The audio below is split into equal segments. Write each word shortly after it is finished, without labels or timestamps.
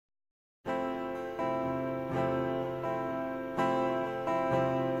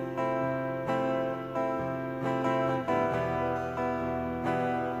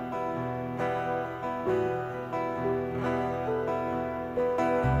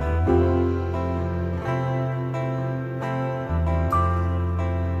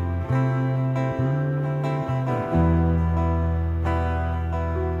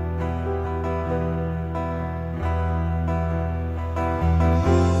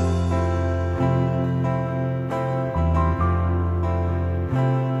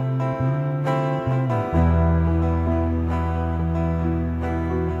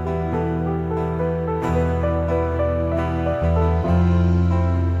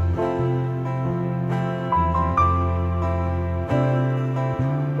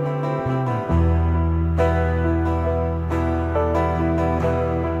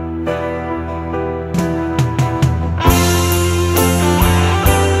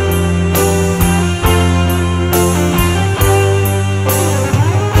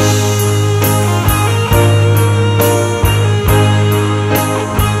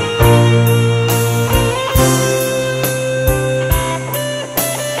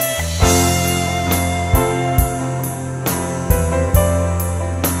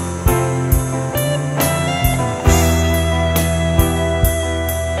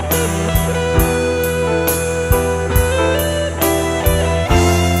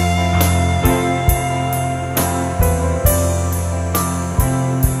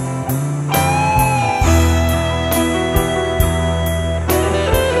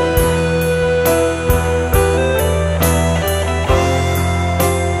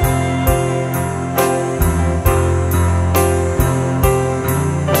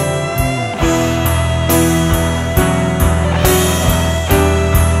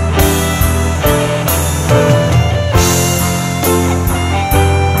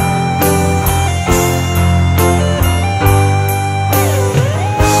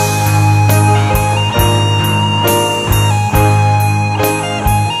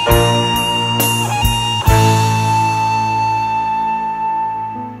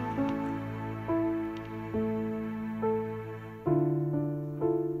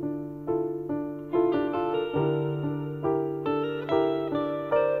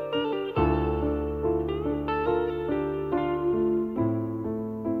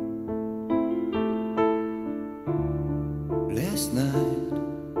Last night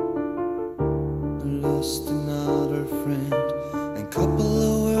I lost another friend, and couple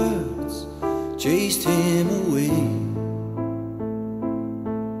of words chased him away.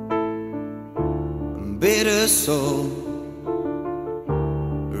 Bitter soul,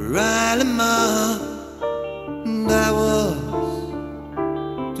 Riley Ma, and I was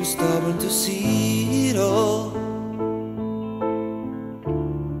too stubborn to see it all,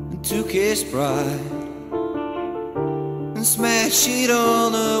 and took his pride and smashed it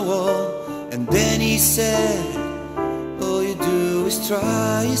on the wall. And then he said, all you do is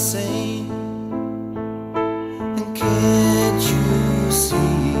try, sing. And can't you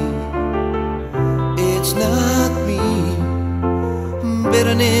see, it's not me.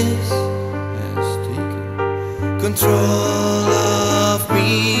 Bitterness has taken control of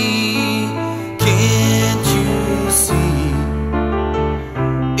me. Can't you see,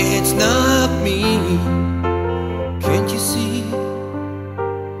 it's not me. Can't you see,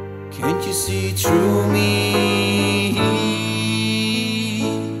 can't you see through me?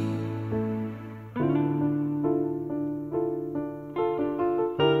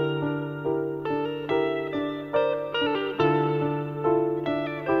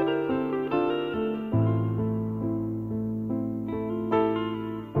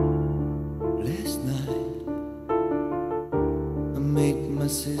 Last night I made my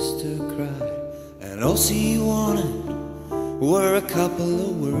sister cry, and all she wanted were a couple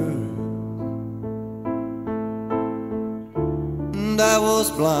of words. And I was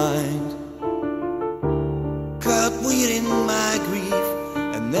blind, caught within my grief,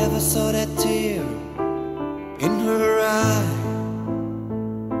 and never saw that tear in her eye.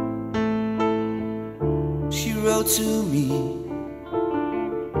 She wrote to me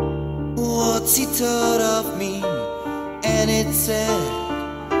what she thought of me, and it said,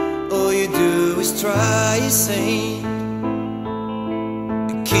 all you do is try, saint.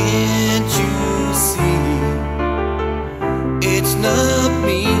 Can't you see, it's not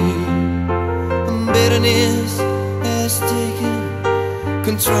me. Bitterness has taken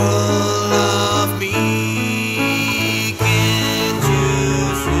control of me. Can't you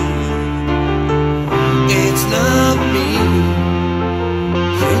see, it's not me.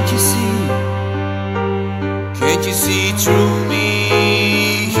 Can't you see, can't you see through me?